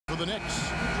the Knicks,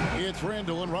 it's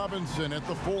Randall and Robinson at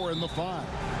the 4 and the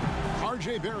 5.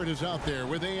 R.J. Barrett is out there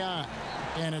with AI.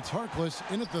 And it's Harkless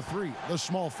in at the 3, the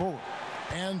small forward.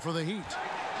 And for the Heat,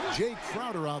 Jay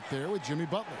Crowder out there with Jimmy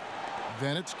Butler.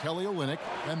 Then it's Kelly Olynyk,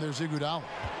 and there's Iguodala.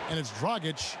 And it's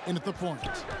Dragic in at the point.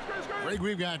 Greg,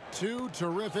 we've got two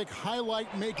terrific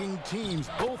highlight-making teams,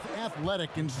 both athletic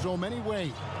in so many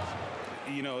ways.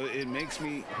 You know, it makes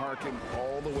me hearken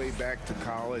all the way back to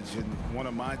college, and one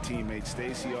of my teammates,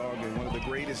 Stacey Ogden, one of the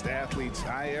greatest athletes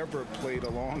I ever played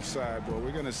alongside. Well,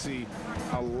 we're going to see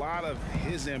a lot of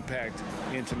his impact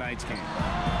in tonight's game.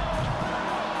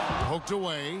 Poked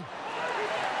away.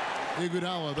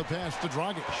 Iguodala, the pass to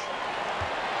Dragic.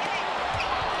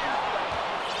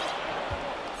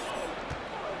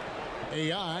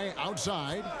 AI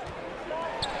outside.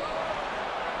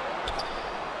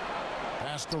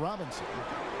 Pass to Robinson.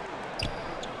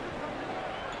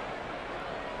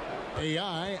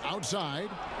 AI outside.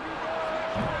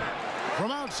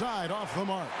 From outside, off the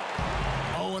mark.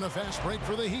 Oh, and a fast break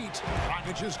for the Heat.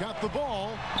 Dragic has got the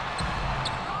ball.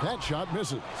 That shot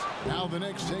misses. Now the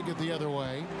Knicks take it the other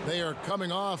way. They are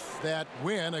coming off that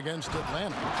win against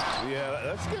Atlanta. Yeah,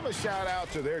 let's give a shout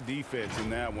out to their defense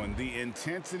in that one. The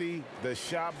intensity, the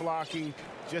shot blocking,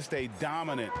 just a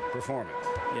dominant performance.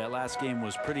 Yeah, last game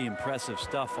was pretty impressive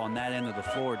stuff on that end of the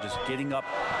floor, just getting up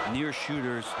near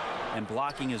shooters and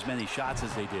blocking as many shots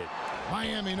as they did.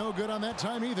 Miami no good on that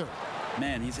time either.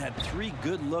 Man, he's had 3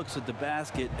 good looks at the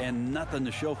basket and nothing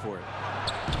to show for it.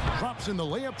 Drops in the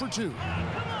layup for 2.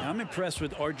 Now, I'm impressed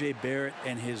with R.J. Barrett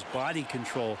and his body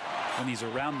control when he's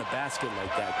around the basket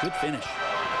like that. Good finish.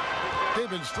 They've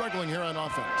been struggling here on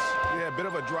offense. Yeah, a bit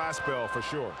of a dry spell for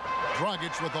sure.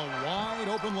 Dragic with a wide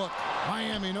open look.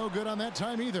 Miami no good on that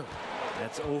time either.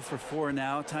 That's 0 for 4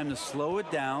 now. Time to slow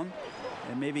it down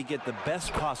and maybe get the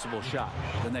best possible shot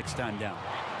the next time down.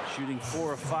 Shooting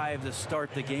 4 of 5 to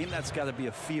start the game. That's got to be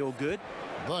a feel good.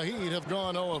 The Heat have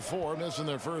gone 0 of 4, missing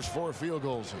their first 4 field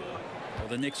goals here. Well,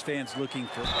 the Knicks fans looking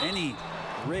for any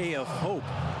ray of hope,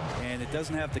 and it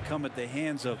doesn't have to come at the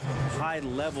hands of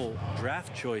high-level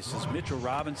draft choices. Mitchell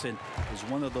Robinson is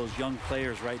one of those young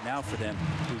players right now for them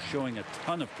who's showing a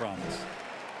ton of promise.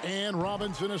 And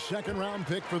Robinson, a second-round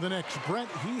pick for the Knicks. Brent,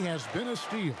 he has been a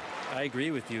steal. I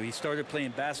agree with you. He started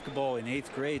playing basketball in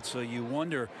 8th grade, so you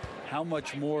wonder how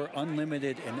much more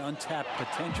unlimited and untapped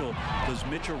potential does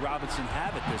Mitchell Robinson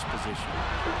have at this position.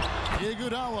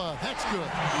 Iguodala, that's good.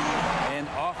 And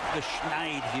off the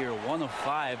schneid here, 1 of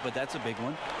 5, but that's a big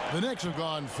one. The Knicks have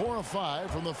gone 4 of 5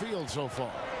 from the field so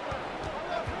far.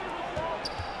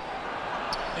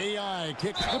 AI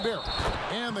kicks to Barrett.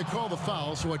 And they call the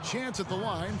foul, so a chance at the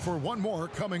line for one more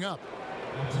coming up.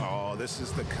 Oh, this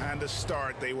is the kind of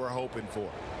start they were hoping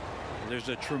for. There's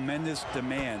a tremendous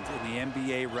demand in the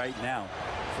NBA right now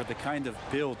for the kind of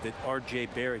build that R.J.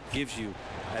 Barrett gives you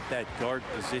at that guard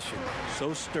position.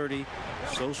 So sturdy,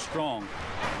 so strong,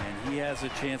 and he has a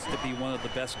chance to be one of the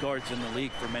best guards in the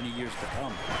league for many years to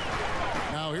come.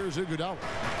 Now here's Iguodala.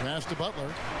 Pass to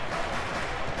Butler.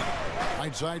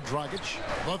 Right side, Dragic.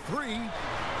 The 3.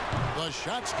 The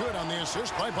shot's good on the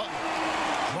assist by Butler.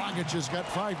 Dragic has got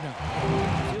 5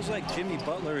 now. Feels like Jimmy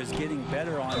Butler is getting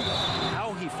better on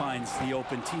how he finds the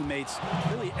open teammates,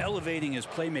 really elevating his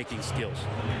playmaking skills.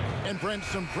 And Brent,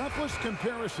 some breathless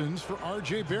comparisons for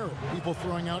R.J. Barrett. People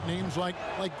throwing out names like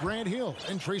Grant Hill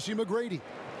and Tracy McGrady.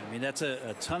 I mean, that's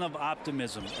a ton of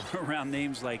optimism around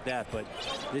names like that, but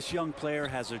this young player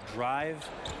has a drive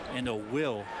and a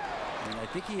will, and I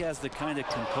think he has the kind of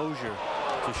composure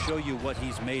to show you what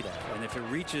he's made of. And if it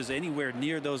reaches anywhere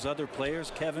near those other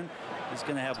players, Kevin, he's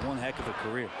going to have one heck of a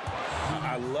career.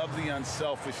 I love the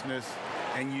unselfishness,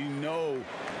 and you know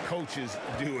coaches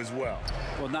do as well.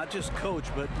 Well, not just coach,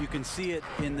 but you can see it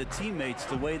in the teammates,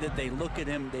 the way that they look at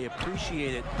him. They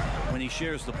appreciate it when he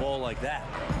shares the ball like that.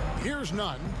 Here's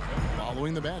Nunn,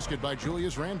 following the basket by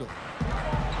Julius Randle.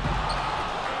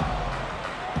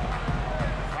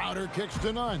 Crowder kicks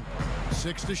to Nunn.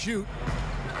 6 to shoot.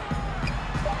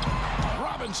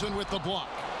 Robinson with the block.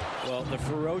 Well, the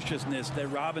ferociousness that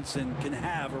Robinson can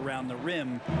have around the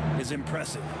rim is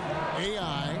impressive.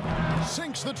 AI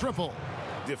sinks the triple.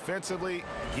 Defensively,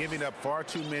 giving up far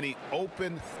too many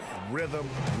open rhythm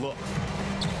looks.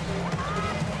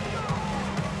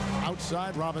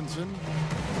 Outside Robinson.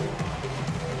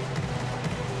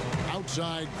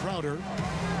 Outside Crowder.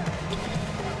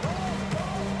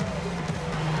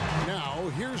 Now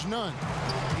here's Nunn.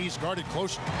 He's guarded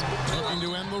closely. Looking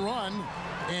to end the run.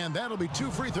 And that'll be 2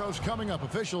 free throws coming up.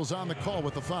 Officials on the call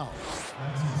with the foul.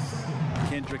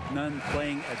 Kendrick Nunn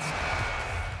playing at...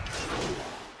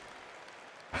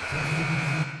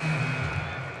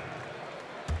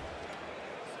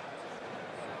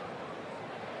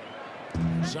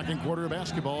 Second quarter of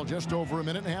basketball, just over a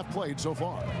minute and a half played so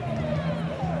far.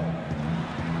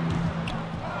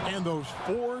 And those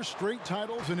 4 straight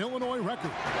titles in Illinois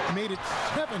record made it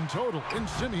 7 total in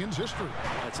Simeon's history.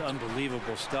 That's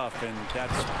unbelievable stuff, and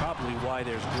that's probably why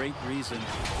there's great reason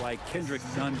why Kendrick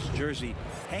Nunn's jersey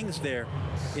hangs there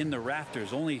in the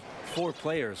rafters. Only 4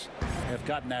 players have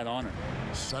gotten that honor.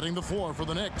 Setting the floor for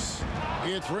the Knicks.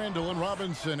 It's Randall and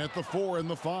Robinson at the 4 and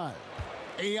the 5.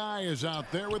 AI is out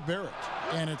there with Barrett,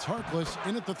 and it's Harkless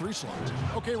in at the 3 slot.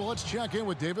 Okay, well, let's check in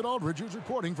with David Aldridge, who's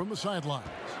reporting from the sidelines.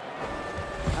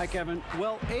 Hi, Kevin.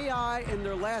 Well, AI in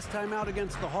their last time out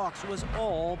against the Hawks was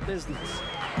all business.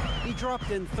 He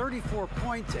dropped in 34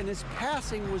 points, and his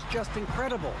passing was just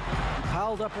incredible. He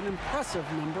piled up an impressive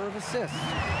number of assists.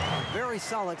 A very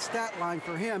solid stat line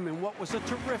for him in what was a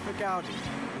terrific outing.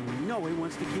 And we know he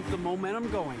wants to keep the momentum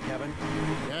going, Kevin.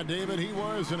 Yeah, David, he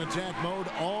was in attack mode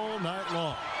all night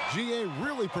long. GA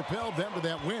really propelled them to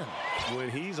that win. When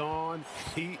he's on,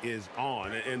 he is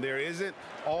on. And there isn't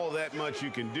all that much you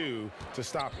can do to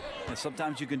stop him. And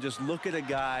sometimes you can just look at a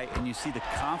guy and you see the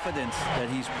confidence that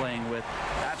he's playing with.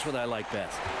 That's what I like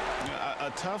best.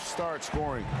 A tough start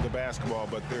scoring the basketball,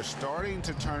 but they're starting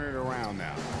to turn it around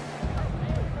now.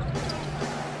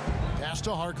 Pass to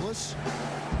Harkless.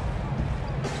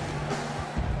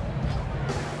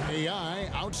 AI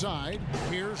outside.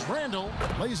 Here's Randall.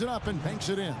 Lays it up and banks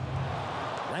it in.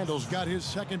 Randall's got his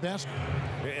second basket.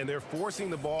 And they're forcing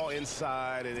the ball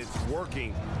inside, and it's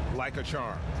working like a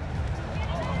charm.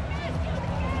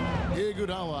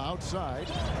 Iguodala outside.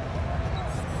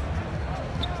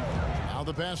 Now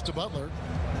the pass to Butler.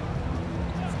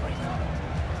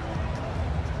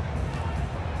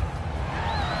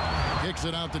 Kicks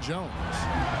it out to Jones.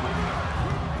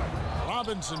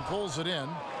 Robinson pulls it in.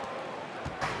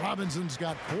 Robinson's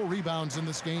got 4 rebounds in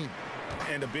this game.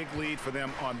 And a big lead for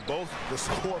them on both the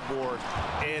scoreboard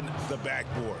and the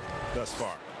backboard thus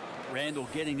far. Randall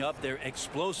getting up there,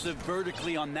 explosive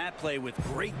vertically on that play with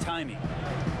great timing.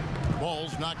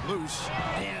 Ball's knocked loose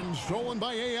and stolen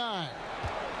by AI.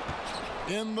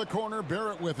 In the corner,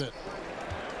 Barrett with it.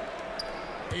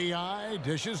 AI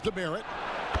dishes to Barrett.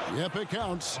 Yep, it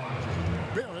counts.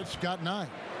 Barrett's got 9.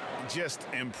 Just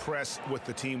impressed with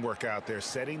the teamwork out there,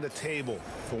 setting the table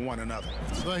for one another.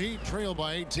 The Heat trail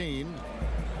by 18.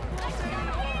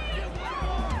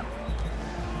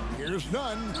 Here's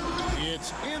Nunn.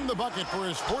 It's in the bucket for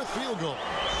his 4th field goal,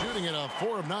 shooting at a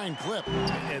 4 of 9 clip.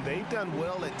 And they've done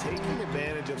well at taking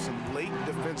advantage of some late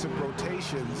defensive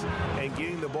rotations and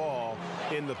getting the ball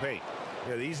in the paint.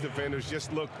 Yeah, these defenders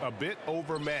just look a bit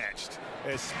overmatched,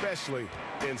 especially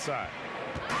inside.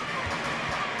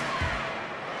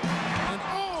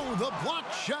 The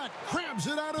block shot grabs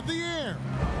it out of the air.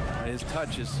 His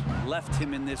touch has left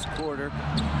him in this quarter.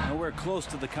 Nowhere close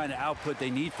to the kind of output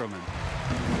they need from him.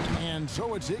 And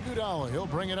so it's Iguodala. He'll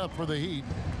bring it up for the Heat.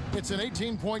 It's an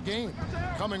 18-point game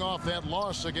coming off that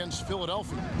loss against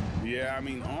Philadelphia. Yeah, I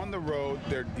mean, on the road,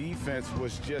 their defense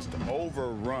was just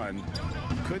overrun.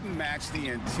 Couldn't match the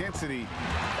intensity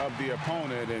of the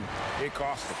opponent, and it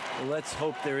cost them. Well, let's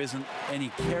hope there isn't any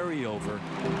carryover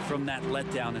from that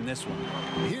letdown in this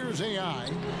one. Here's AI,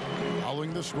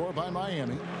 following the score by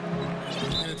Miami.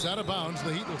 And it's out of bounds.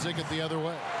 The Heat will take it the other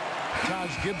way.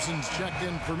 Taj Gibson's checked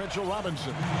in for Mitchell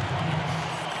Robinson.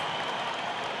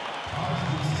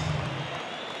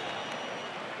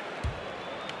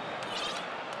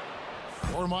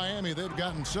 For Miami, they've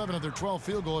gotten 7 of their 12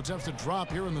 field goal attempts to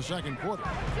drop here in the second quarter,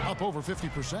 up over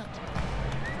 50%.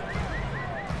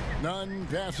 Nunn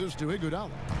passes to Iguodala.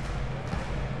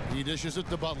 He dishes it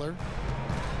to Butler.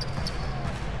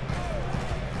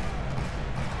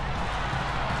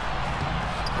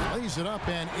 Lays it up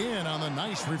and in on the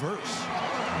nice reverse.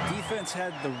 Defense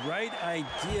had the right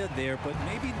idea there, but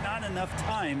maybe not enough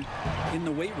time in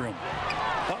the weight room.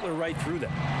 Butler right through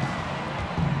them.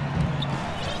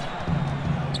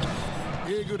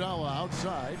 Iguodala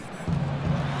outside.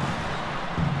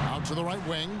 Out to the right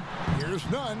wing. Here's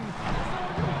Nunn.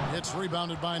 It's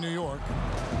rebounded by New York.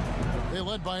 They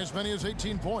led by as many as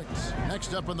 18 points.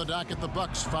 Next up on the docket, the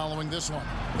Bucks following this one.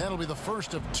 That'll be the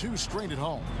first of 2 straight at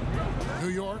home. New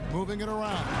York moving it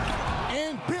around.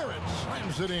 And Barrett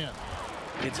slams it in.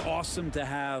 It's awesome to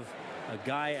have a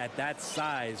guy at that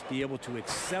size be able to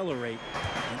accelerate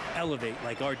and elevate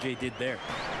like RJ did there.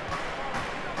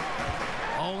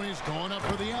 Always going up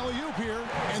for the alley-oop here.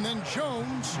 And then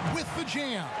Jones with the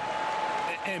jam.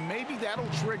 And maybe that'll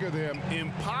trigger them.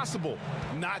 Impossible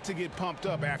not to get pumped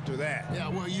up after that. Yeah,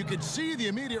 well, you could see the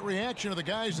immediate reaction of the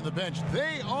guys on the bench.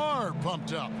 They are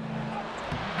pumped up.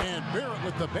 And Barrett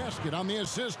with the basket on the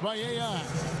assist by AI.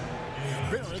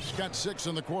 Barrett's got 6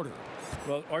 in the quarter.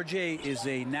 Well, RJ is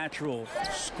a natural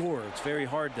scorer. It's very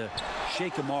hard to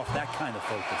shake him off that kind of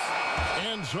focus.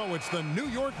 And so it's the New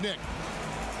York Knicks.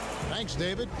 Thanks,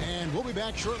 David. And we'll be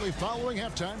back shortly following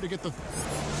halftime to get the...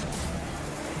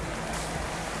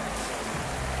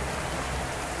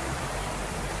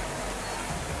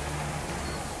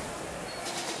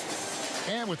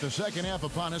 And with the second half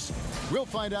upon us, we'll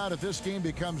find out if this game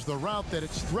becomes the route that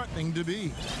it's threatening to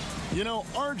be. You know,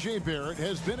 R.J. Barrett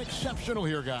has been exceptional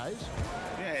here, guys.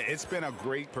 Yeah, it's been a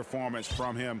great performance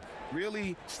from him,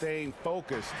 really staying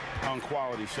focused on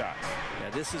quality shots.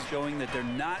 Yeah, this is showing that they're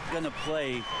not going to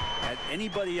play at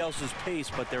anybody else's pace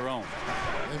but their own.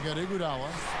 They've got Iguodala,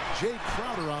 Jay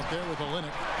Crowder out there with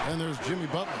Olynyk, and there's Jimmy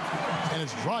Butler. And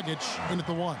it's Dragic in at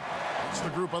the 1. It's the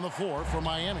group on the floor for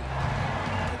Miami.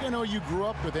 You know, you grew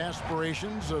up with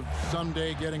aspirations of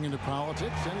someday getting into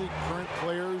politics. Any current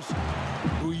players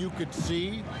who you could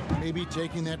see maybe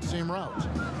taking that same route?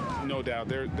 No doubt.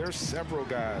 There's several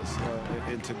guys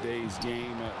in today's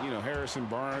game. You know, Harrison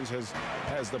Barnes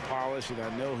has the polish, and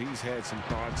I know he's had some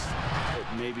thoughts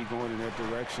that maybe going in that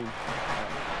direction.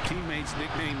 Teammates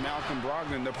nicknamed Malcolm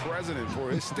Brogdon the president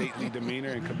for his stately demeanor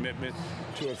and commitment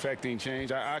to affecting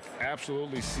change. I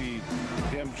absolutely see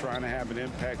him trying to have an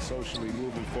impact socially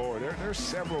moving forward. There's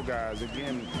several guys,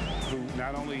 again, who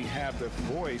not only have the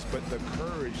voice, but the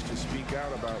courage to speak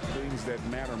out about things that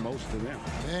matter most to them.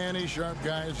 Many sharp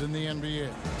guys in the NBA.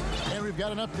 And we've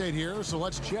got an update here, so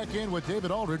let's check in with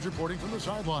David Aldridge reporting from the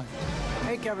sideline.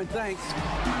 Hey, Kevin, thanks.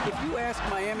 If you ask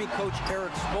Miami coach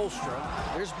Erik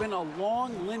Spoelstra, there's been a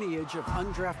long lineage of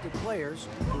undrafted players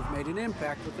who've made an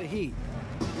impact with the Heat.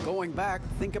 Going back,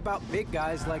 think about big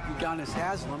guys like Udonis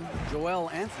Haslem, Joel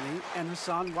Anthony, and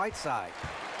Hassan Whiteside.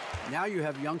 Now you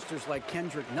have youngsters like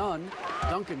Kendrick Nunn,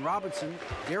 Duncan Robinson,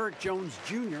 Derrick Jones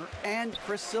Jr., and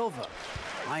Chris Silva.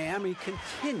 Miami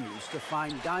continues to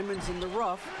find diamonds in the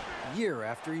rough year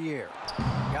after year.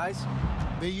 Guys?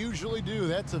 They usually do.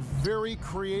 That's a very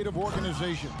creative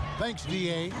organization. Thanks,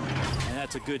 D.A. And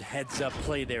that's a good heads-up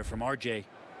play there from R.J.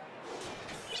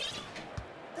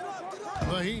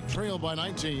 The Heat trail by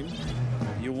 19.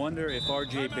 You wonder if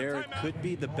R.J. Barrett could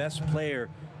be the best player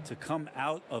to come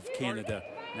out of Canada.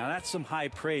 Now, that's some high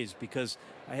praise because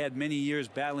I had many years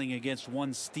battling against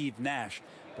one Steve Nash.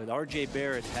 But R.J.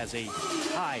 Barrett has a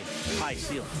high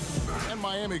ceiling. And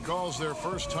Miami calls their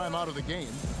first time out of the game.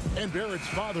 And Barrett's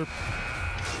father...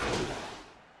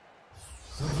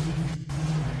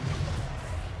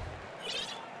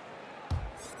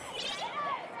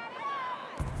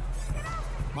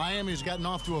 Miami's gotten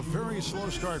off to a very slow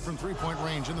start from three-point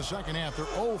range in the second half. They're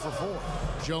 0 for 4.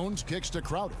 Jones kicks to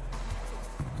Crowder.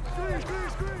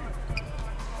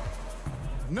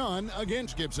 Nunn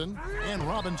against Gibson, and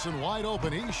Robinson wide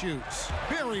open. He shoots.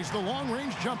 Buries the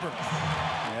long-range jumper.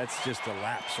 That's just a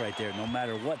lapse right there. No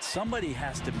matter what, somebody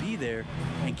has to be there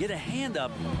and get a hand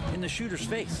up in the shooter's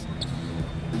face.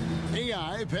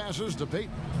 AI passes to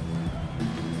Payton.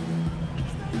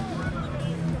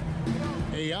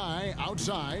 AI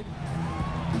outside,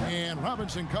 and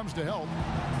Robinson comes to help,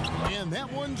 and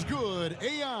that one's good.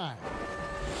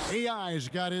 AI's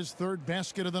got his third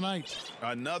basket of the night.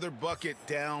 Another bucket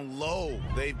down low.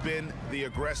 They've been the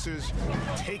aggressors,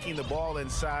 taking the ball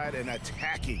inside and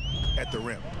attacking at the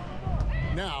rim.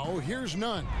 Now here's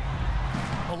Nunn.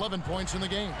 11 points in the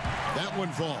game. That one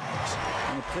falls.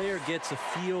 When a player gets a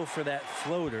feel for that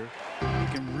floater, you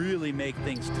can really make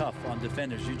things tough on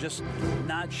defenders. You're just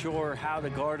not sure how to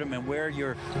guard them and where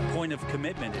your point of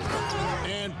commitment is.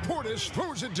 And Portis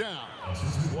throws it down.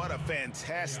 What a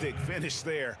fantastic finish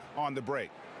there on the break.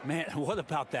 Man, what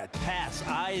about that pass?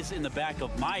 Eyes in the back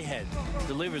of my head.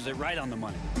 Delivers it right on the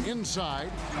money. Inside.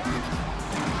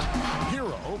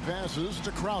 Hero passes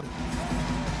to Crowder.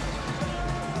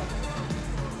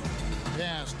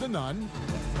 Pass to Nunn.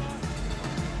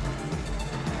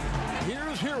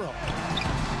 Here's Hero.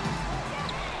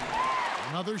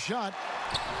 Another shot.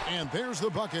 And there's the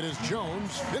bucket as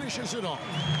Jones finishes it off.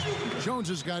 Jones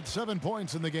has got 7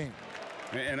 points in the game.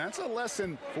 And that's a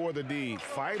lesson for the D.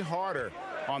 Fight harder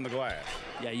on the glass.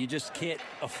 Yeah, you just can't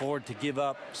afford to give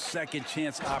up second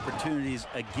chance opportunities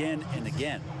again and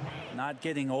again. Not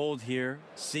getting old here,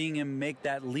 seeing him make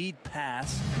that lead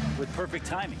pass with perfect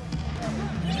timing.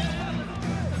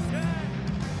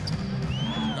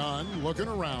 Nunn looking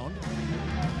around.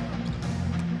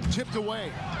 Tipped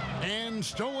away and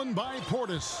stolen by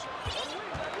Portis.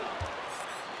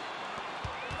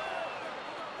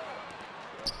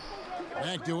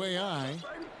 Back to AI.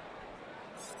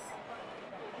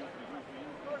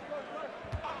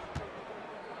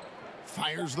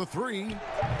 Fires the three,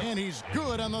 and he's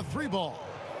good on the three ball.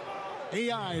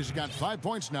 AI's got 5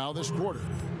 points now this quarter.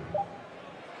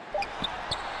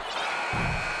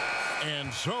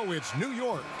 And so it's New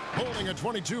York holding a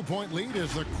 22-point lead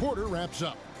as the quarter wraps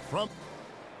up.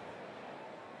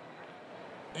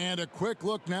 And a quick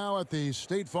look now at the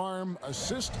State Farm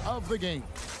assist of the game.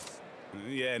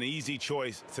 Yeah, an easy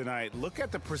choice tonight. Look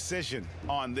at the precision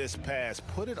on this pass.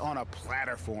 Put it on a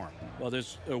platter for him. Well,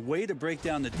 there's a way to break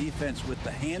down the defense with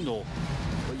the handle,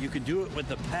 but you can do it with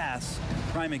the pass.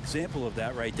 Prime example of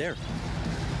that right there.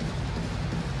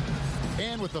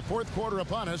 And with the fourth quarter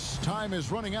upon us, time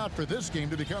is running out for this game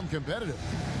to become competitive.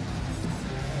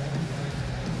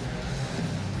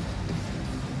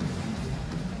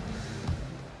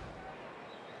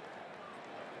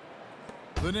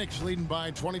 The Knicks leading by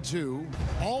 22,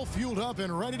 all fueled up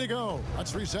and ready to go.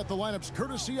 Let's reset the lineups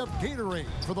courtesy of Gatorade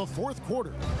for the fourth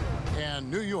quarter.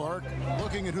 And New York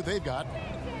looking at who they've got.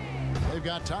 They've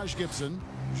got Taj Gibson.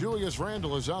 Julius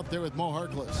Randle is out there with Mo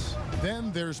Harkless.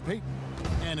 Then there's Payton.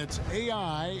 And it's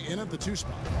AI in at the 2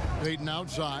 spot. Payton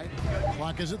outside.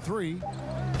 Clock is at 3.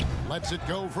 Lets it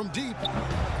go from deep.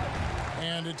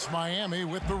 And it's Miami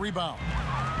with the rebound.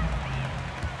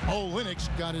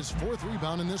 Olynyk got his 4th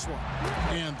rebound in this one.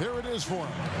 And there it is for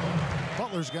him.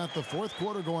 Butler's got the fourth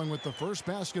quarter going with the first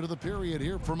basket of the period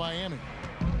here for Miami.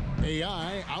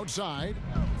 AI outside.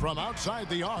 From outside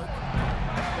the arc.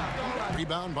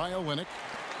 Rebound by Olynyk.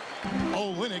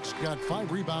 Olynyk's got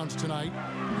 5 rebounds tonight.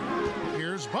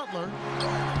 Here's Butler.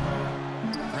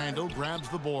 Randle grabs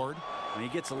the board. And he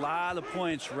gets a lot of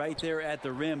points right there at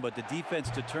the rim, but the defense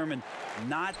determined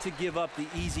not to give up the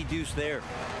easy deuce there.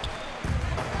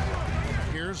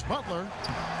 Here's Butler.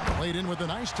 Played in with a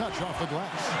nice touch off the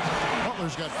glass.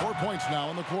 Butler's got 4 points now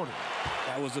in the quarter.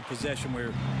 That was a possession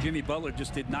where Jimmy Butler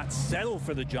just did not settle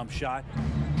for the jump shot.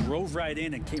 Drove right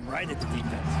in and came right at the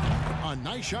defense. A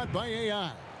nice shot by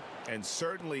AI. And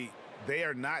certainly they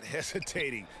are not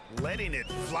hesitating, letting it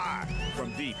fly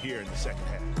from deep here in the second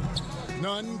half.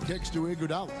 Nunn kicks to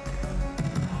Iguodala.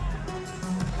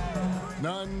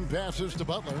 Nunn passes to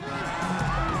Butler.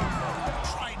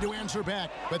 Tried to answer back,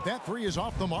 but that 3 is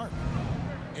off the mark.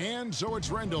 And so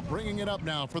it's Randle bringing it up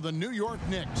now for the New York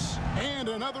Knicks. And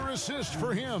another assist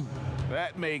for him.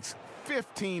 That makes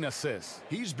 15 assists.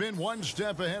 He's been one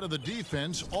step ahead of the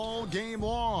defense all game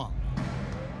long.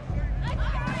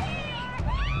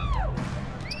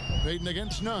 Payton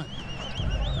against Nunn.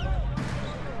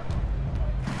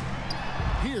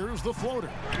 Here's the floater.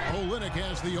 Olynyk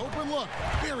has the open look.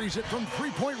 Buries it from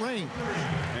 3-point range.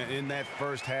 In that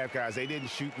first half, guys, they didn't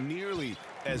shoot nearly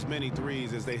as many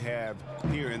threes as they have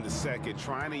here in the second,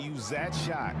 trying to use that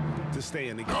shot to stay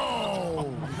in the game.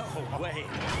 Oh! No way.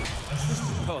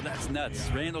 Oh, that's nuts.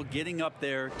 Randle getting up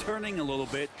there, turning a little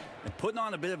bit, and putting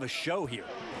on a bit of a show here.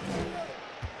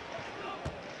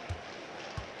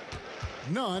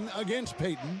 Nunn against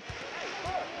Payton.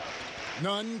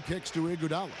 Nunn kicks to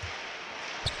Iguodala.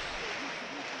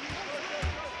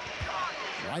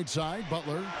 Right side,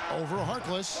 Butler over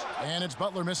Harkless, and it's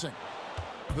Butler missing.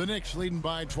 The Knicks leading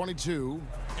by 22,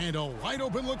 and a wide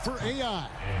open look for AI.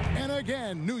 And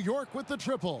again, New York with the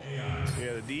triple.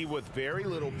 Yeah, the D with very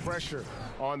little pressure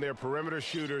on their perimeter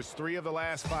shooters. 3 of the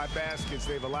last 5 baskets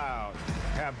they've allowed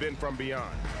have been from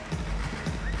beyond.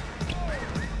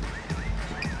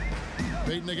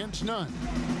 Payton against Nunn.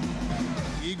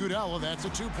 Iguodala, that's a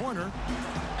 2-pointer.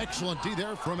 Excellent D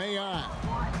there from AI.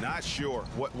 Not sure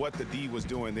what the D was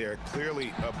doing there.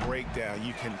 Clearly a breakdown.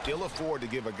 You can ill afford to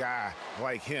give a guy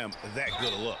like him that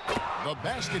good a look. The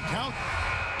basket count.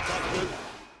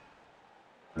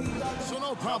 So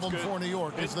no problem for New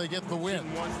York as they get the win.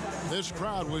 This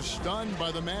crowd was stunned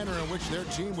by the manner in which their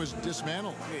team was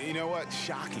dismantled. You know what?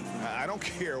 Shocking. I don't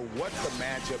care what the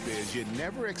matchup is. You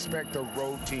never expect a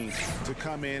road team to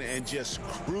come in and just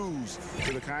cruise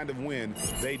to the kind of win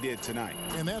they did tonight.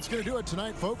 And that's going to do it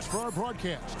tonight, folks, for our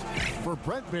broadcast. For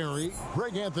Brent Barry,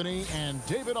 Greg Anthony, and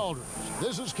David Aldridge,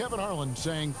 this is Kevin Harlan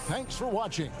saying thanks for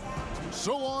watching.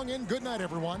 So long and good night,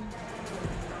 everyone.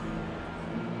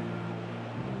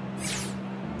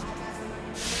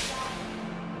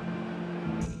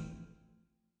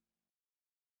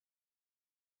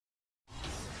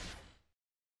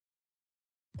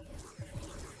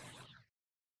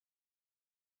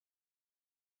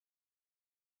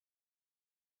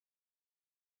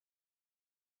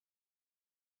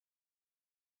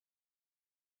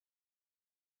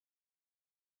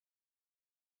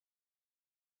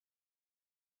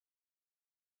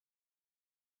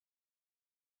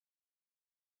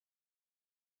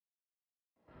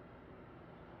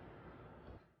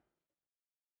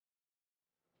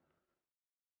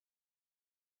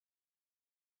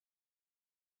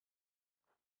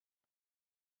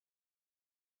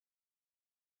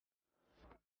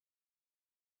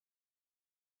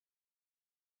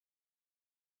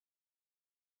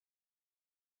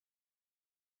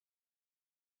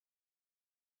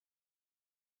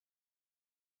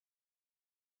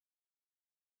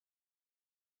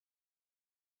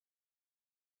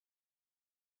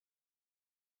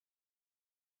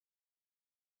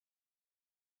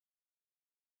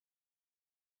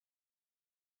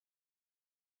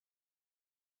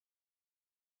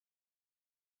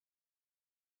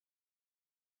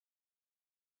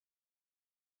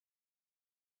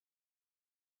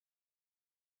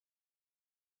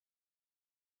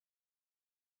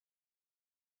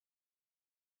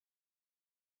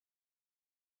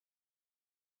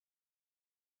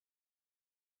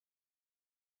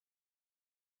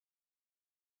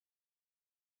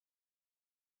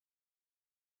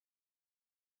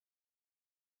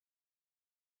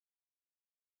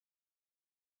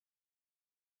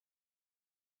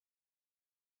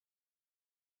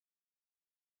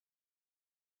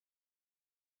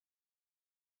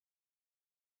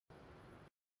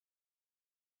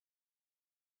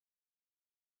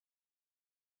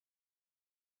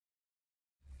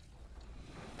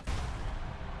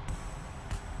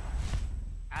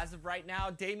 As of right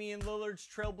now, Damian Lillard's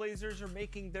Trailblazers are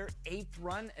making their 8th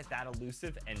run at that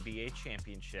elusive NBA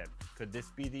championship. Could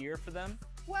this be the year for them?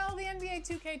 Well, the NBA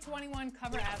 2K21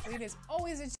 cover athlete is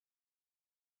always a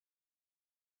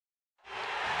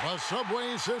The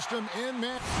subway system in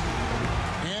man.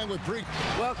 And with Greek.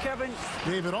 Well, Kevin.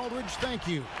 David Aldridge, thank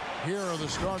you. Here are the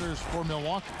starters for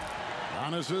Milwaukee.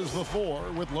 Giannis is the 4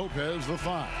 with Lopez the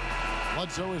 5.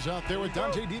 Bledsoe is out there with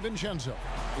Dante DiVincenzo.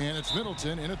 And it's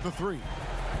Middleton in at the 3.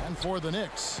 And for the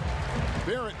Knicks,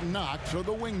 Barrett and Knox are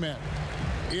the wingmen.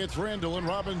 It's Randall and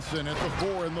Robinson at the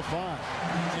 4 and the 5.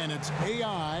 And it's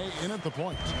AI in at the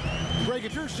point. Greg,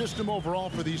 if your system overall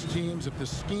for these teams, if the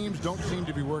schemes don't seem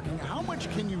to be working, how much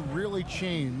can you really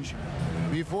change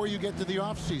before you get to the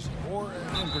offseason? Or,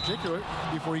 in particular,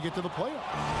 before you get to the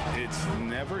playoffs? It's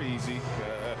never easy.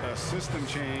 A system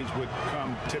change would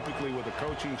come typically with a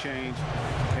coaching change.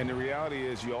 And the reality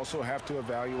is you also have to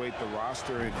evaluate the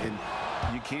roster, and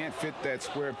you can't fit that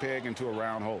square peg into a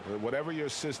round hole. Whatever your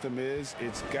system is,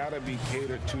 it's got to be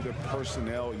catered to the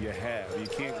personnel you have. You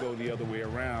can't go the other way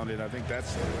around, and I think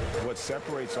that's what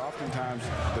separates oftentimes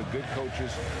the good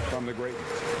coaches from the great ones.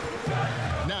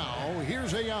 Now,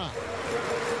 here's AI.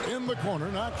 In the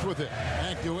corner, Knox with it.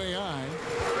 Back to AI.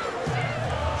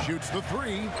 Shoots the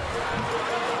 3.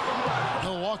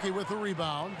 Milwaukee with the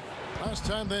rebound. Last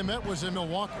time they met was in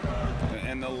Milwaukee.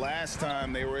 And the last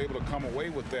time they were able to come away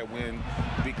with that win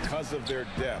because of their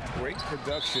depth. Great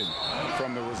production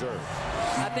from the reserve.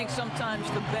 I think sometimes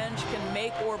the bench can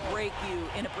make or break you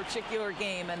in a particular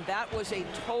game, and that was a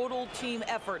total team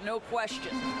effort, no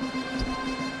question.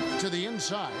 To the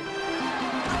inside.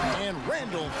 And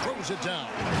Randall throws it down.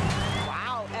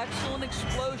 Wow, excellent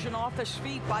explosion off his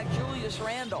feet by Julius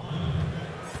Randle.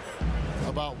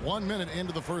 About 1 minute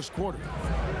into the first quarter.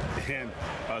 And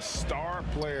a star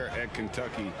player at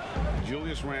Kentucky,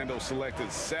 Julius Randle, selected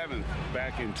 7th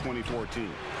back in 2014.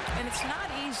 And it's not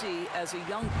easy as a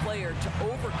young player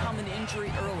to overcome an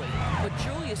injury early, but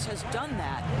Julius has done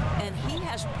that, and he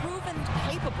has proven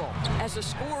capable as a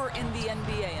scorer in the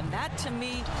NBA, and that to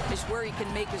me is where he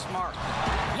can make his mark.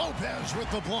 Lopez with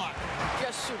the block.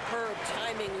 Just superb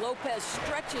timing. Lopez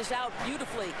stretches out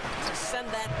beautifully to send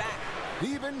that back.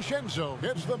 DiVincenzo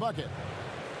gets the bucket.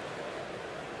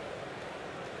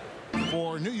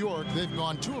 For New York, they've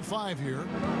gone 2 of 5 here,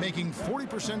 making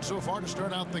 40% so far to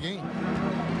start out the game.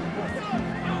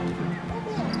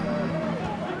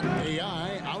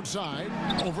 AI outside,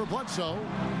 over Bledsoe.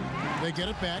 They get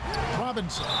it back.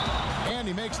 Robinson. And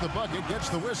he makes the bucket, gets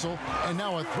the whistle, and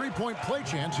now a 3-point play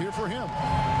chance here for him.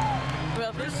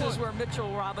 Well, this is where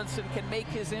Mitchell Robinson can make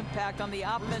his impact on the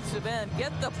offensive end.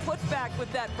 Get the putback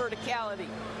with that verticality.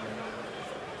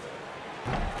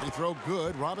 They throw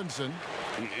good. Robinson.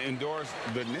 Doris,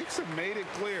 the Knicks have made it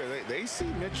clear they see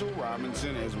Mitchell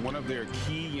Robinson as one of their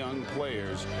key young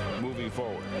players moving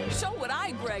forward. So would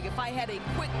I, Greg, if I had a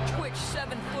quick twitch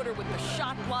 7-footer with the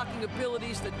shot blocking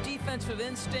abilities, the defensive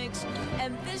instincts,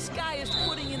 and this guy is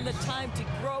putting in the time to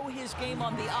grow his game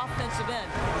on the offensive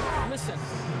end. Listen,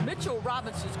 Mitchell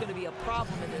Robinson is going to be a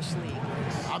problem in this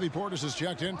league. Bobby Portis is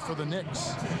checked in for the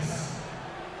Knicks.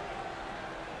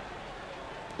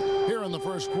 Here in the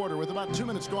first quarter with about 2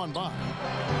 minutes gone by.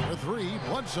 The 3,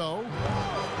 Bledsoe.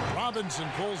 Robinson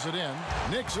pulls it in.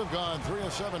 Knicks have gone 3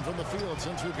 of 7 from the field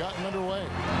since we've gotten underway.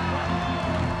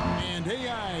 And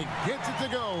AI gets it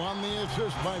to go on the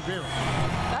assist by Barrett.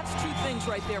 That's 2 things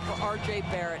right there for R.J.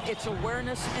 Barrett. It's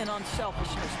awareness and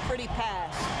unselfishness. Pretty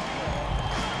pass.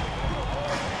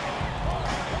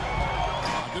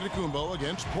 Antetokounmpo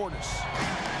against Portis.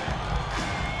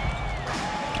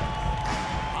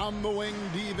 On the wing,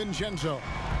 DiVincenzo.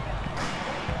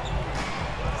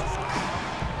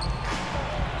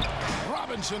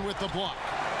 Robinson with the block.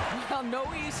 Well, no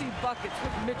easy buckets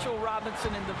with Mitchell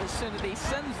Robinson in the vicinity.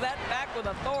 Sends that back with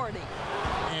authority.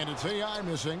 And it's AI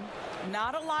missing.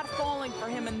 Not a lot falling for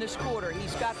him in this quarter.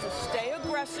 He's got to stay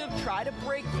aggressive, try to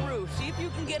break through. See if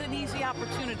you can get an easy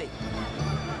opportunity.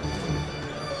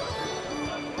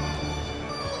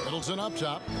 Middleton up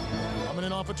top. Coming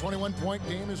in off a 21-point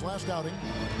game his last outing.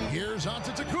 Here's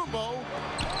Antetokounmpo.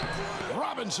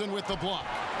 Robinson with the block.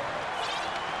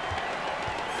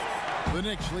 The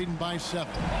Knicks leading by 7.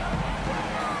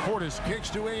 Portis kicks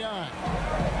to AI.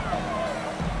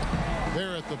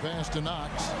 Barrett the pass to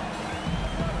Knox.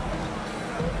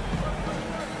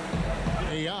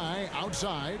 AI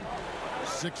outside.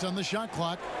 6 on the shot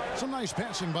clock. Some nice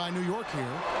passing by New York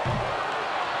here.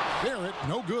 Barrett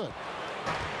no good.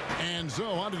 And so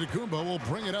Antetokounmpo will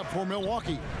bring it up for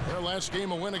Milwaukee. Their last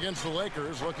game, a win against the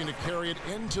Lakers, looking to carry it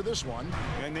into this one.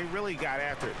 And they really got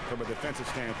after it from a defensive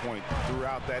standpoint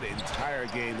throughout that entire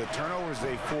game. The turnovers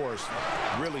they forced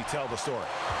really tell the story.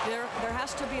 There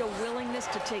has to be a willingness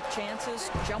to take chances,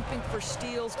 jumping for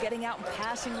steals, getting out in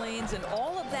passing lanes, and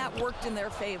all of that worked in their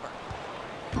favor.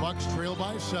 Bucks trail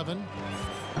by 7.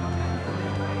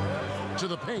 To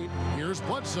the paint. Here's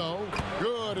Bledsoe.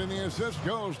 Good, and the assist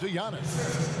goes to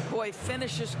Giannis. Boy,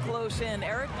 finishes close in.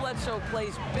 Eric Bledsoe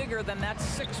plays bigger than that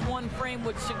 6'1" frame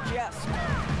would suggest.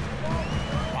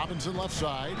 Robinson left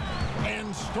side.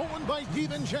 And stolen by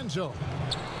DiVincenzo.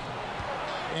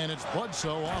 And it's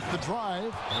Bledsoe off the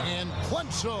drive. And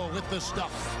Bledsoe with the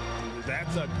stuff.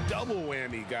 That's a double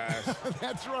whammy, guys.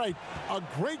 That's right. A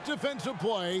great defensive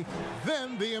play,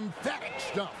 then the emphatic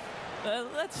stuff.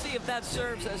 Let's see if that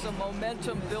serves as a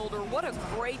momentum builder. What a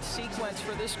great sequence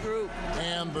for this group.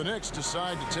 And the Knicks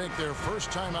decide to take their first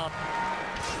timeout.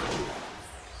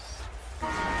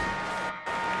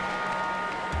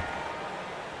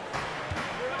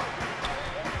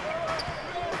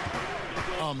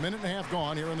 A minute and a half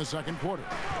gone here in the second quarter.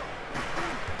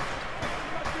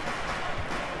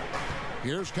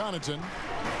 Here's Connaughton.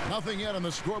 Nothing yet on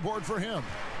the scoreboard for him.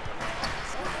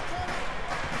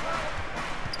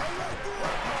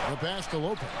 The pass to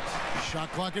Lopez.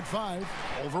 Shot clock at 5.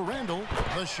 Over Randall.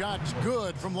 The shot's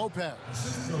good from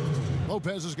Lopez.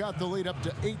 Lopez has got the lead up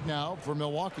to 8 now for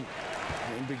Milwaukee.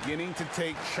 And beginning to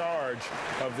take charge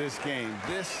of this game.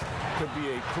 This could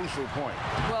be a crucial point.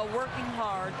 Well, working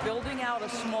hard, building out a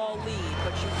small lead,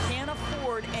 but you can't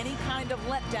afford any kind of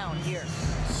letdown here.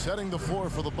 Setting the floor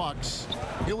for the Bucks.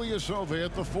 Ilyasova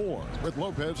at the 4 with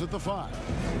Lopez at the 5.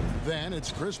 Then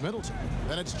it's Chris Middleton.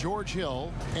 Then it's George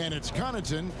Hill. And it's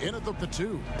Connaughton in at the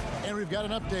 2. And we've got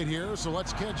an update here, so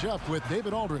let's catch up with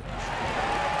David Aldridge.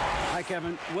 Hi,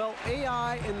 Kevin. Well,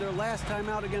 AI in their last time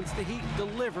out against the Heat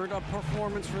delivered a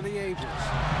performance for the ages.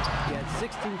 He had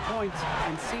 16 points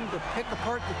and seemed to pick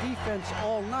apart the defense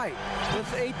all night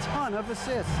with a ton of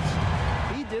assists.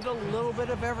 He did a little bit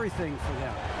of everything for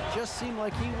them. It just seemed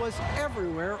like he was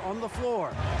everywhere on the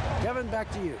floor. Kevin,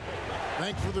 back to you.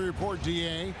 Thanks for the report,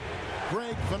 D.A.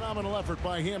 Greg, phenomenal effort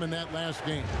by him in that last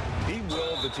game. He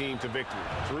willed the team to victory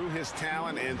through his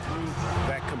talent and through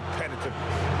that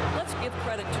competitiveness. Let's give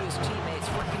credit to his teammates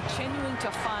for continuing to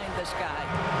find this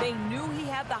guy. They knew he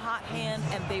had the hot hand,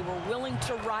 and they were willing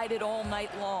to ride it all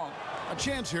night long. A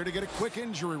chance here to get a quick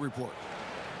injury report.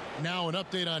 Now an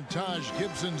update on Taj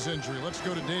Gibson's injury. Let's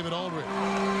go to David Aldridge.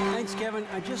 Thanks, Kevin.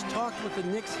 I just talked with the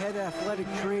Knicks head athletic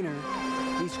trainer.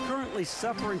 He's currently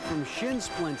suffering from shin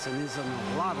splints and is in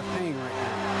a lot of pain right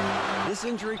now. This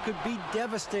injury could be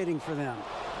devastating for them.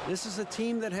 This is a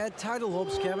team that had title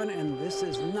hopes, Kevin, and this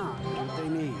is not what they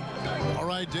need. All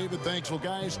right, David, thanks. Well,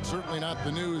 guys, certainly not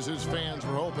the news his fans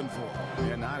were hoping for.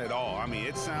 Yeah, not at all. I mean,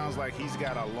 it sounds like he's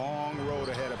got a long road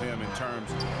ahead of him in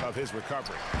terms of his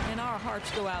recovery. And our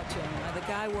hearts go out to him. The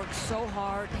guy works so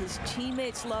hard. His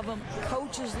teammates love him.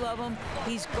 Coaches love him.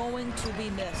 He's going to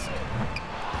be missed.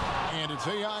 And it's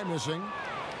AI missing.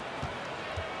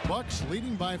 Bucks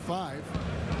leading by 5.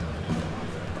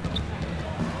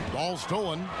 Ball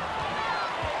stolen.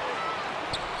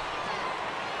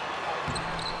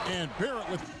 And Barrett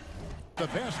with the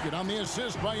basket on the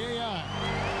assist by AI.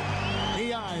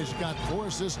 AI's got 4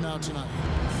 assists now tonight.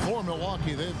 For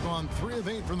Milwaukee, they've gone 3 of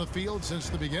 8 from the field since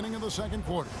the beginning of the second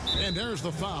quarter. And there's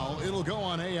the foul. It'll go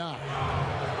on AI.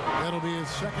 That'll be his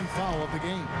second foul of the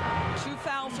game. 2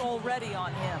 fouls already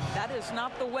on him. That is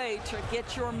not the way to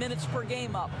get your minutes per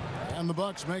game up. And the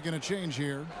Bucks making a change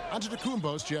here.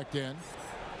 Antetokounmpo's checked in.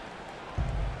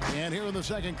 And here in the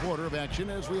second quarter of action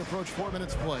as we approach 4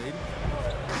 minutes played.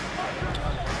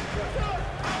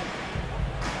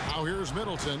 Now here's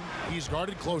Middleton. He's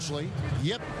guarded closely.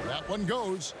 Yep, that one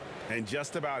goes. And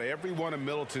just about every one of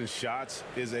Middleton's shots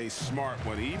is a smart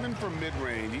one. Even from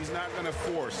mid-range, he's not going to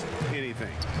force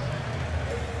anything.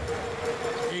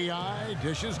 AI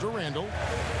dishes to Randall.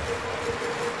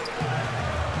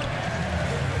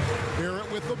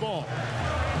 Barrett with the ball.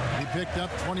 He picked up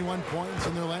 21 points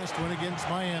in their last win against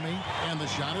Miami. And the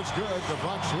shot is good. The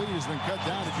Bucks lead has been cut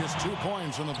down to just 2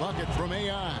 points from the bucket from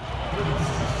AI.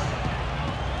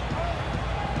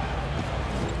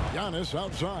 Giannis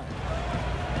outside.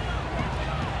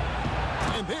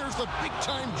 And there's the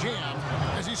big-time jam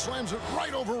as he slams it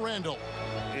right over Randall.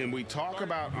 And we talk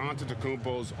about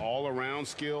Antetokounmpo's all-around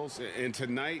skills. And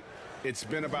tonight, It's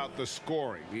been about the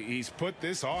scoring. He's put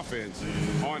this offense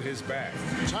on his back.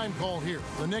 Time call here.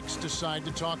 The Knicks decide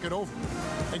to talk it over.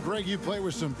 And Greg, you play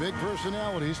with some big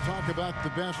personalities. Talk about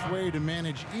the best way to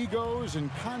manage egos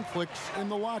and conflicts in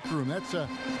the locker room. That's a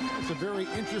very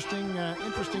interesting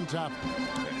topic.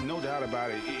 No doubt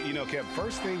about it. You know, Kev,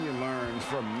 first thing you learn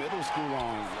from middle school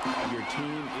on, your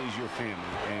team is your family.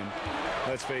 And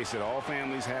let's face it, all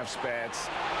families have spats,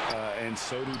 and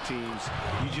so do teams.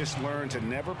 You just learn to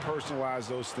never personalize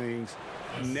those things.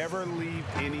 Never leave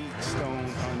any stone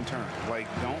unturned. Like,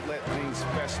 don't let things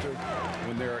fester.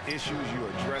 When there are issues, you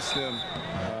address them.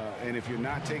 And if you're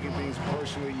not taking things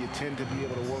personally, you tend to be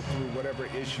able to work through whatever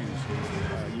issues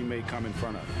you may come in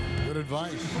front of. Good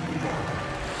advice.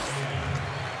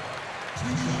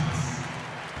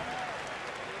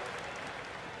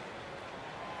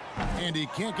 And he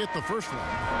can't get the first one.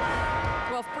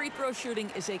 Well, free throw shooting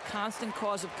is a constant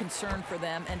cause of concern for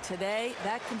them, and today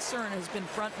that concern has been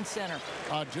front and center.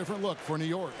 A different look for New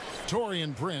York.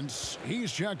 Taurean Prince,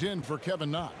 he's checked in for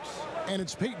Kevin Knox. And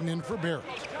it's Payton in for Barrett.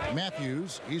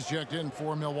 Matthews, he's checked in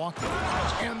for Milwaukee.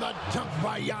 And the dunk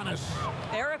by Giannis.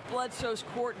 Eric Bledsoe's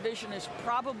court vision is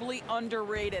probably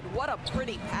underrated. What a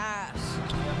pretty pass.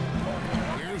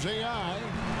 Here's AI.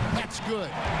 That's good.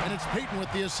 And it's Payton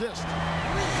with the assist.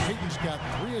 Payton's got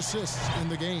 3 assists in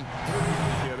the game.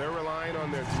 Yeah, they're relying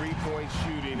on their three-point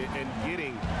shooting and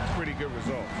getting pretty good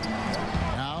results.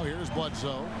 Now here's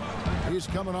Bledsoe. He's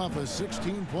coming off a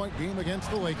 16-point game against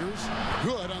the Lakers.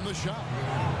 Good on the shot.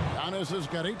 Giannis has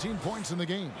got 18 points in the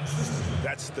game.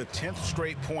 That's the 10th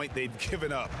straight point they've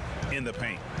given up in the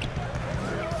paint.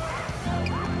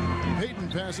 Payton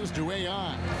passes to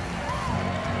AI.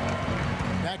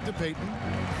 Back to Payton.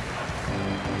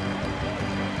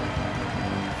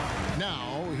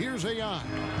 Now, here's AI.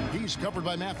 He's covered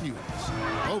by Matthews.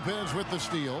 Lopez with the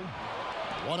steal.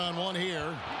 One-on-one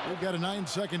here. We've got a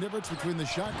 9-second difference between the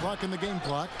shot clock and the game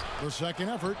clock. The second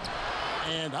effort.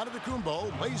 And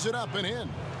Antetokounmpo lays it up and in.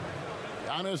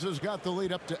 Giannis has got the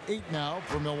lead up to 8 now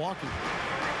for Milwaukee.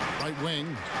 Right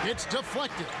wing. It's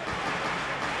deflected.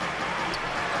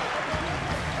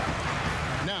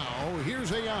 Now,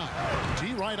 here's AI.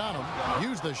 G right on him.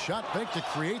 Used the shot fake to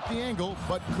create the angle,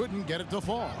 but couldn't get it to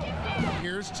fall.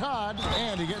 Here's Todd,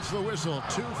 and he gets the whistle.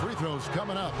 2 free throws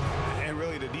coming up. And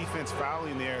really the defense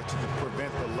fouling there to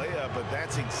prevent the layup, but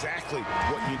that's exactly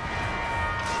what you...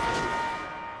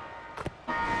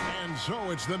 And so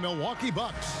it's the Milwaukee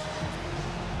Bucks.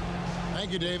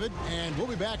 Thank you, David. And we'll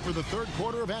be back for the third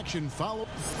quarter of action. Follow.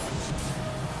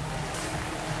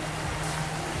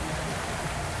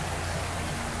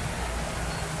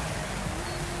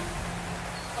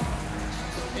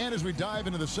 And as we dive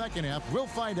into the second half, we'll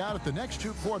find out if the next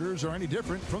 2 quarters are any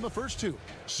different from the first 2.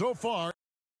 So far,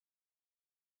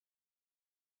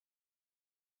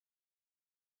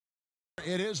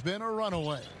 it has been a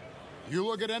runaway. You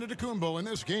look at Antetokounmpo, and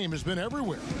this game has been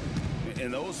everywhere. In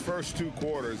those first 2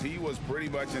 quarters, he was pretty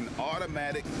much an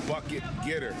automatic bucket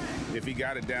getter if he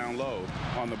got it down low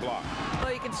on the block.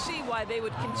 Well, you can see why they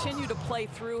would continue to play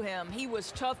through him. He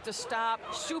was tough to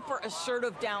stop, super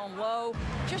assertive down low.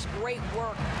 Just great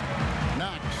work.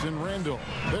 Knox and Randall,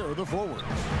 they're the forwards.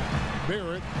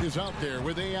 Barrett is out there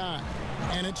with AI.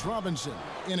 And it's Robinson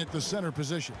in at the center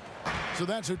position. So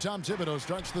that's who Tom Thibodeau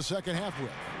starts the second half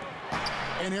with.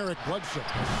 And Eric Bledsoe,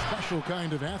 a special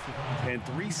kind of athlete. And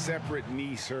 3 separate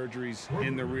knee surgeries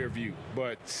in the rear view,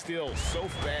 but still so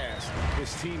fast,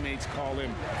 his teammates call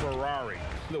him Ferrari.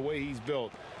 The way he's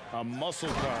built, a muscle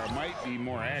car might be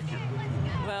more accurate.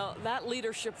 Well, that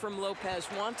leadership from Lopez,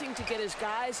 wanting to get his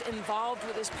guys involved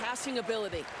with his passing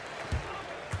ability.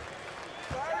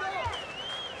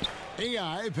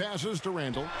 AI passes to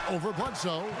Randall over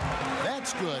Bledsoe.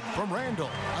 That's good from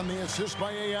Randall on the assist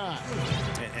by AI.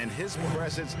 And his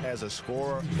presence as a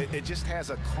scorer, it just has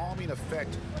a calming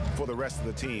effect for the rest of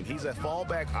the team. He's a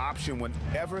fallback option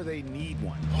whenever they need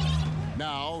one.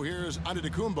 Now here's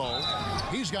Antetokounmpo.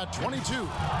 He's got 22.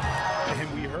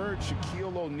 And we heard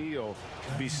Shaquille O'Neal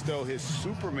bestow his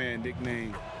Superman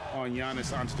nickname on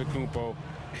Giannis Antetokounmpo,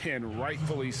 and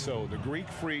rightfully so. The Greek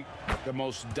Freak, the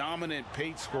most dominant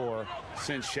paint scorer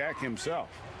since Shaq himself.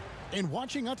 And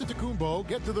watching Antetokounmpo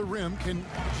get to the rim can,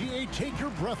 GA, take your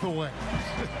breath away.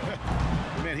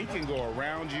 Man, he can go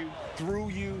around you, through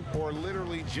you, or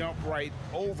literally jump right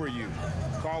over you.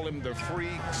 Call him the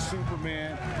Freak,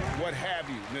 Superman, what have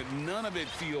you. None of it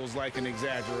feels like an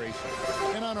exaggeration.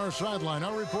 And on our sideline,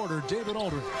 our reporter, David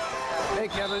Aldridge. Hey,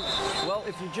 Kevin. Well,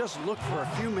 if you just look for a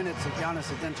few minutes at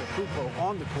Giannis Antetokounmpo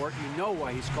on the court, you know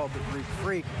why he's called the Greek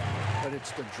Freak. But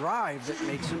it's the drive that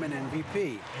makes him an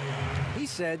MVP. He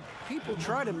said, people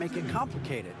try to make it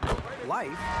complicated.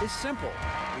 Life is simple.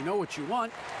 You know what you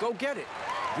want, go get it.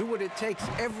 Do what it takes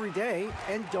every day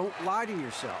and don't lie to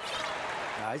yourself.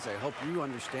 Guys, I hope you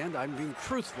understand I'm being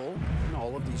truthful in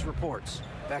all of these reports.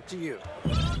 Back to you.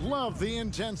 Love the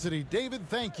intensity. David,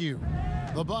 thank you.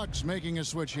 The Bucks making a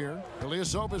switch here.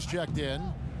 Ilyasova's checked in.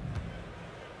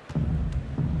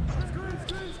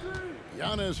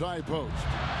 Giannis high post.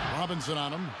 Robinson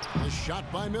on him. The shot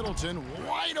by Middleton.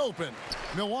 Wide open.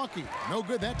 Milwaukee. No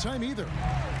good that time either.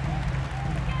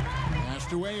 Pass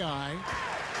to AI.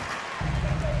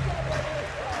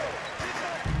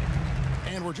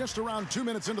 And we're just around 2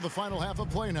 minutes into the final half of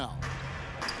play now.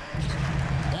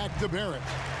 Back to Barrett.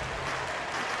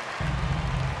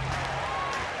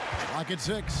 Lock at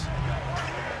 6.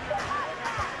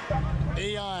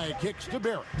 AI kicks to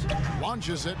Barrett.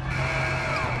 Launches it.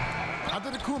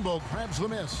 Antetokounmpo grabs the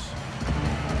miss.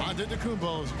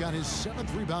 Antetokounmpo's got his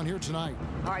 7th rebound here tonight.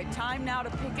 All right, time now to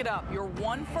pick it up. You're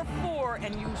 1 for 4,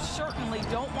 and you certainly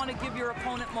don't want to give your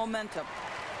opponent momentum.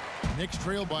 Knicks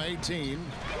trail by 18.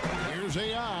 Here's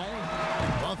AI.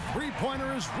 The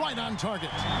three-pointer is right on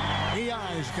target.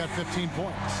 AI's got 15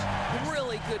 points.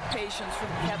 Really good patience from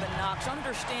Kevin Knox,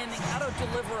 understanding how to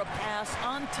deliver a pass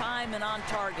on time and on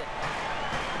target.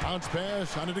 Bounce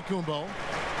pass onto Antetokounmpo.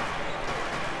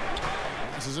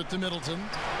 Passes it to Middleton.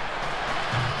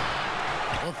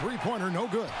 The three-pointer, no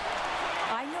good.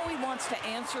 I know he wants to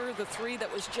answer the three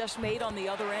that was just made on the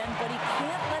other end, but he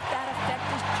can't let that affect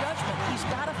his judgment. He's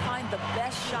got to find the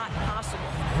best shot possible.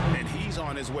 And he's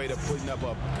on his way to putting up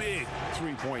a big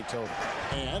three-point total.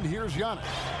 And here's Giannis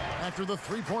after the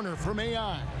three-pointer from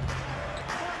AI.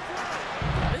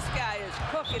 This guy is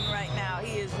cooking right now.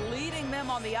 He is leading them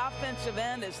on the offensive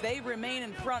end as they remain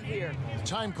in front here.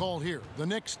 Time call here. The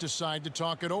Knicks decide to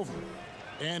talk it over.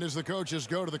 And as the coaches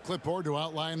go to the clipboard to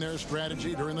outline their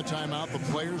strategy during the timeout, the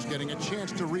players getting a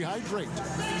chance to rehydrate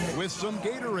with some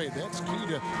Gatorade. That's key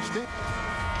to stay.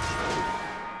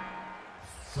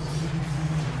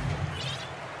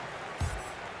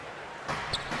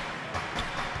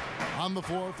 On the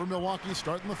floor for Milwaukee,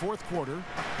 starting the fourth quarter.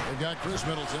 They've got Chris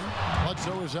Middleton.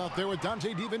 Bledsoe is out there with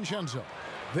Dante DiVincenzo.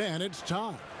 Then it's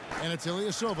time. And it's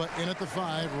Ilyasova in at the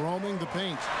 5, roaming the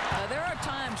paint. There are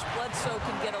times Bledsoe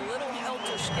can get a little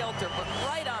helter-skelter, but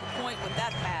right on point with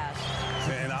that pass.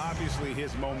 And obviously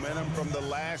his momentum from the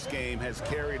last game has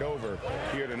carried over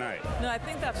here tonight. No, I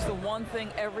think that's the one thing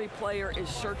every player is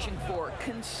searching for,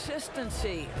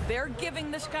 consistency. They're giving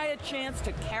this guy a chance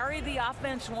to carry the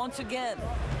offense once again.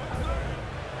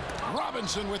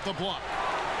 Robinson with the block.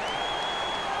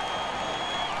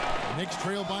 Knicks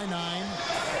trail by 9.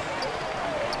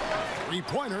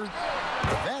 Three-pointer.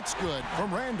 That's good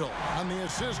from Randle on the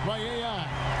assist by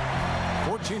AI.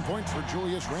 14 points for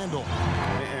Julius Randle.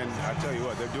 And I tell you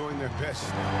what, they're doing their best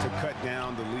to cut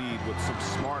down the lead with some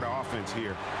smart offense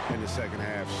here in the second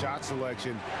half. Shot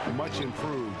selection much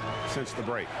improved since the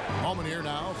break. Moment here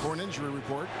now for an injury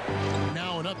report.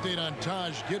 Now an update on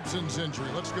Taj Gibson's injury.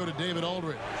 Let's go to David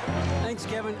Aldridge. Thanks,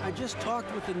 Kevin. I just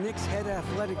talked with the Knicks head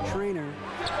athletic trainer.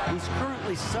 He's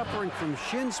currently suffering from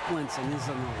shin splints and is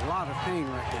in a lot of pain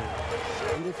right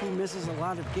now. And if he misses a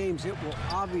lot of games, it will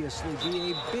obviously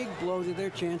be a big blow to their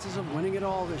chances of winning it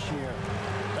all this year.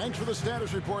 Thanks for the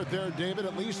status report there, David.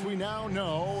 At least we now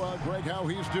know, Greg, how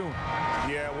he's doing.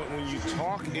 Yeah, when you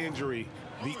talk injury,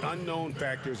 the unknown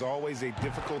factor is always a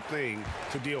difficult thing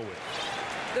to deal with.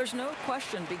 There's no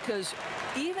question, because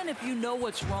even if you know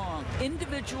what's wrong,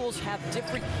 individuals have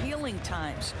different healing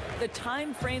times. The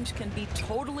time frames can be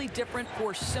totally different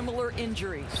for similar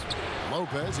injuries.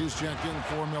 Lopez, he's checked in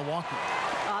for Milwaukee.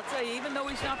 I'll tell you, even though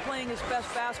he's not playing his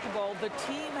best basketball, the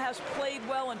team has played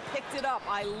well and picked it up.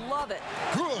 I love it.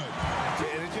 Good.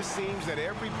 And it just seems that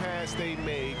every pass they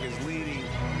make is leading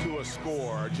to a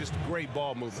score. Just great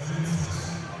ball movement.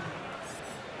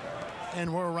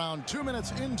 And we're around 2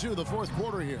 minutes into the fourth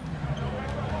quarter here.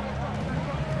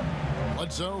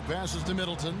 Bledsoe passes to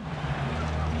Middleton.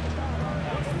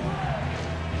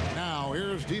 Now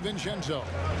here's DiVincenzo.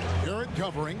 Garrett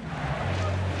covering.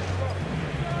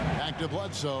 Back to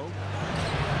Bledsoe.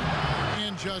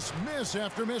 And just miss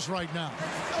after miss right now.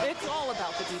 It's all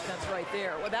about the defense right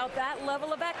there. Without that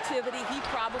level of activity, he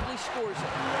probably scores it.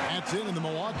 That's in, and the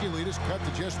Milwaukee lead is cut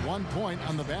to just 1 point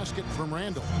on the basket from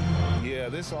Randle. Yeah,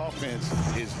 this offense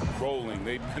is rolling.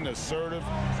 They've been assertive,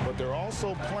 but they're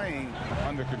also playing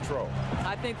under control.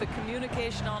 I think the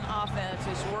communication on offense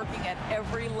is working at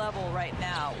every level right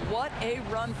now. What a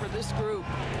run for this group.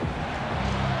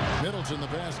 Middleton the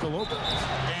pass to Lopez.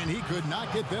 And he could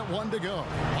not get that one to go.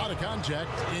 Out of contact,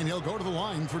 and he'll go to the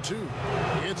line for two.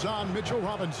 It's on Mitchell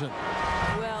Robinson.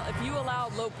 Well, if you allow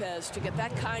Lopez to get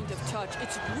that kind of touch,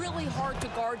 it's really hard to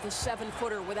guard the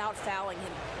 7-footer without fouling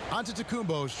him.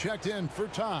 Antetokounmpo's checked in for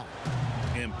time.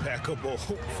 Impeccable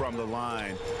from the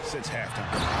line since halftime.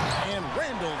 And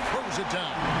Randall throws it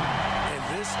down.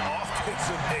 And this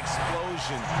offensive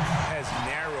explosion has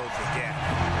narrowed the gap.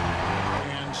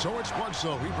 And so it's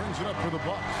Bledsoe. He brings it up for the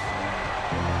Bucks.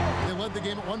 They led the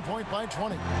game at 1 point by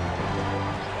 20.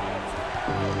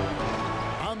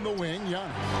 On the wing,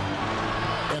 Giannis.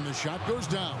 And the shot goes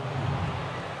down.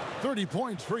 30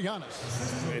 points for Giannis.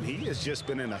 And he has just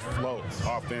been in a flow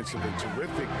offensively.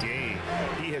 Terrific game.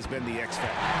 He has been the X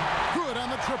factor. Good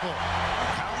on the triple.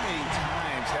 How many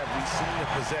times have we seen a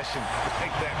possession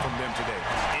like that from them today?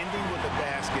 Ending with a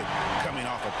basket, coming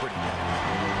off a pretty pass.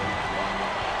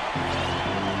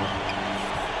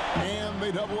 And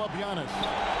they double up Giannis.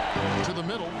 To the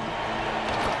middle.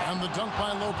 And the dunk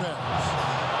by Lopez.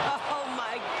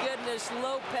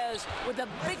 Lopez with a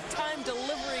big-time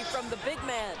delivery from the big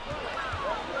man.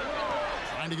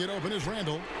 Trying to get open is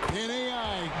Randall. And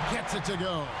AI gets it to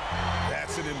go.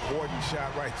 That's an important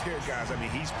shot right there, guys. I mean,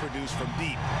 he's produced from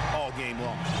deep all game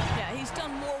long. Yeah, he's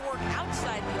done more work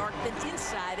outside the arc than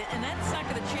inside it, and that's not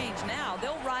going to change now.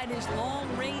 They'll ride his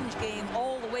long-range game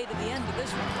all the way to the end of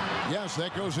this one. Yes,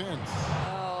 that goes in.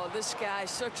 This guy's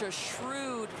such a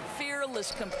shrewd,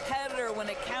 fearless competitor when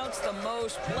it counts the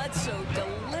most. Bledsoe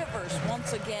delivers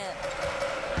once again.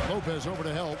 Lopez over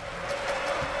to help.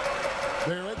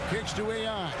 Barrett kicks to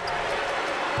AI.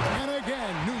 And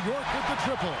again, New York with the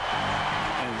triple.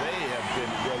 And they have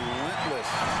been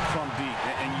relentless from deep.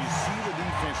 And you see the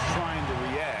defense trying to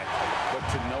react, but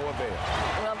to no avail.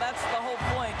 Well, that's the whole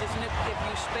point, isn't it? If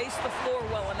you space the floor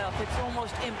well enough, it's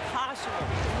almost impossible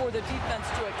for the defense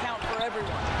to account for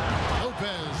everyone.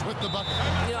 Lopez with the bucket.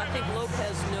 You know, I think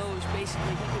Lopez knows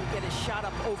basically he can get his shot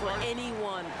up over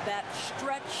anyone. That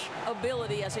stretch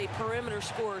ability as a perimeter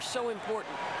scorer is so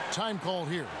important. Time called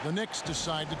here. The Knicks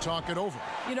decide to talk it over.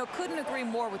 You know, couldn't agree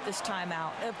more with this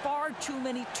timeout. Far too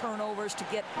many turnovers to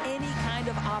get any kind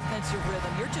of offensive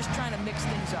rhythm. You're just trying to mix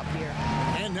things up here.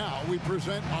 And now we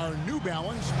present our New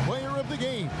Balance player of the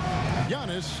game,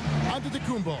 Giannis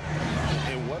Antetokounmpo.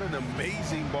 And what an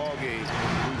amazing ball game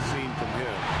we've seen from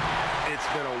him. It's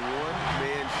been a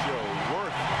one-man show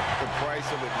worth the price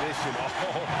of admission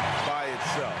all by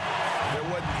itself. There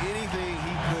wasn't anything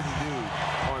he couldn't do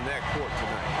on that court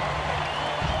tonight.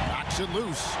 Knocks it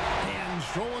loose. And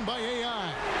stolen by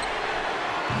AI.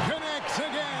 Connects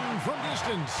again from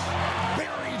distance.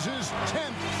 Buries his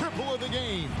 10th triple of the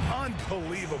game.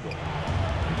 Unbelievable.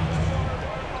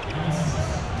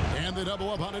 And the double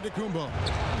up on Antetokounmpo.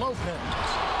 Lopez.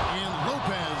 And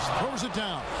Lopez throws it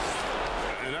down.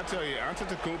 And I tell you,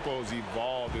 Antetokounmpo's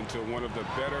evolved into one of the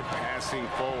better passing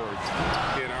forwards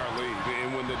in our league.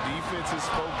 And when the defense is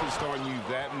focused on you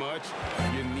that much,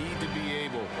 you need to be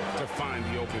able to find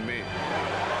the open man.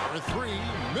 For three,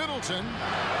 Middleton.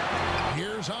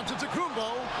 Here's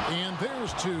Antetokounmpo. And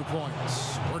there's 2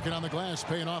 points. Working on the glass,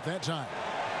 paying off that time.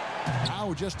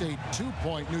 Now just a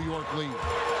 2-point New York lead.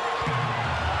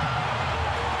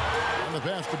 On the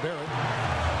pass to Barrett.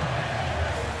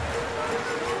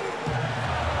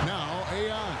 Now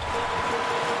AI.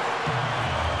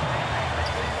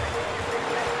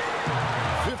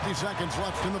 50 seconds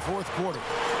left in the fourth quarter.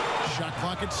 Shot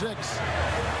clock at 6.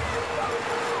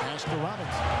 Pass to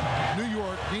Robinson. New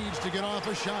York needs to get off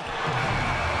a shot.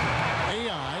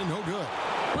 AI, no good.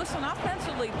 Listen,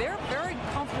 offensively, they're very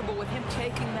comfortable with him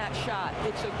taking that shot.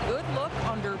 It's a good look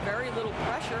under very little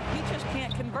pressure. He just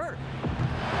can't convert.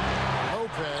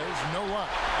 Lopez, no luck.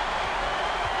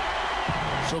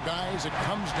 So, guys, it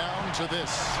comes down to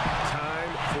this.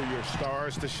 Time for your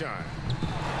stars to shine.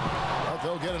 Well,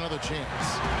 they'll get another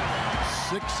chance.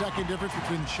 6-second difference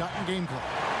between shot and game clock.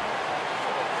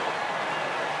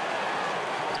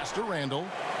 Pass to Randall.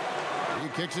 He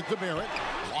kicks it to Barrett.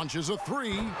 Launches a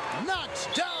three. Knocks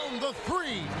down the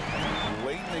three.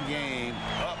 Late in the game,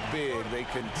 up big, they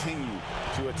continue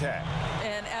to attack.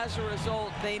 And as a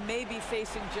result, they may be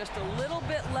facing just a little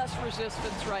bit less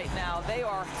resistance right now. They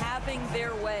are having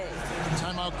their way.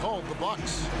 Timeout called, the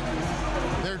Bucks.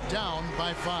 They're down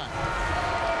by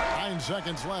 5. 9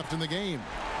 seconds left in the game.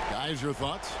 Guys, your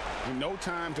thoughts? No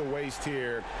time to waste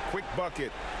here. Quick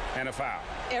bucket and a foul.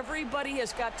 Everybody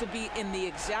has got to be in the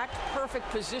exact perfect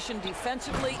position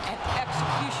defensively, and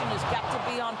execution has got to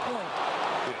be on point.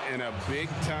 And a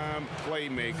big-time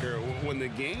playmaker. When the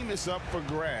game is up for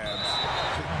grabs,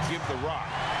 give the rock.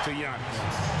 to Giannis.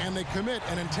 And they commit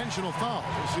an intentional foul.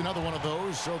 It's another one of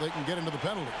those so they can get into the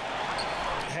penalty.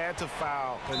 Had to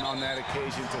foul and on that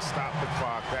occasion to stop the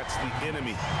clock. That's the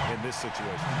enemy in this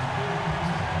situation.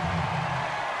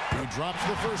 He drops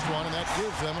the first one, and that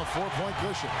gives them a 4-point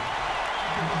cushion.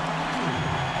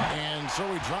 And so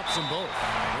he drops them both.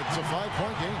 It's a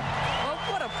 5-point game. Well,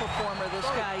 what a performer this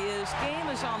guy is. Game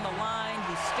is on the line.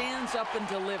 He stands up and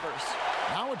delivers.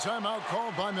 Now a timeout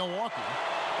called by Milwaukee.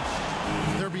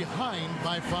 They're behind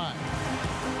by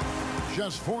 5.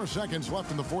 Just 4 seconds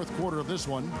left in the fourth quarter of this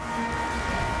one.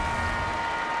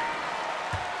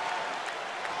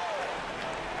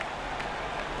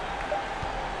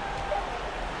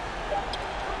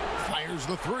 Fires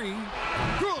the three.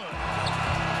 Good.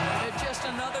 It's just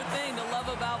another thing to love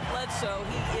about Bledsoe.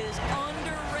 He is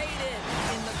underrated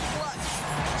in the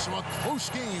clutch. So a close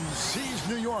game sees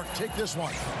New York take this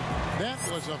one. That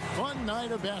was a fun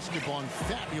night of basketball and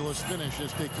fabulous finish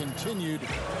as they continued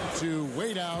to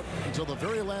wait out until the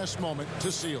very last moment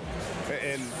to seal.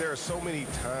 And there are so many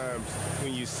times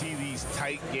when you see these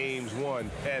tight games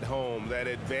won at home, that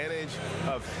advantage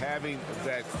of having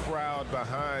that crowd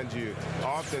behind you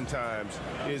oftentimes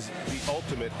is the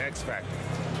ultimate X factor.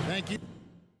 Thank you.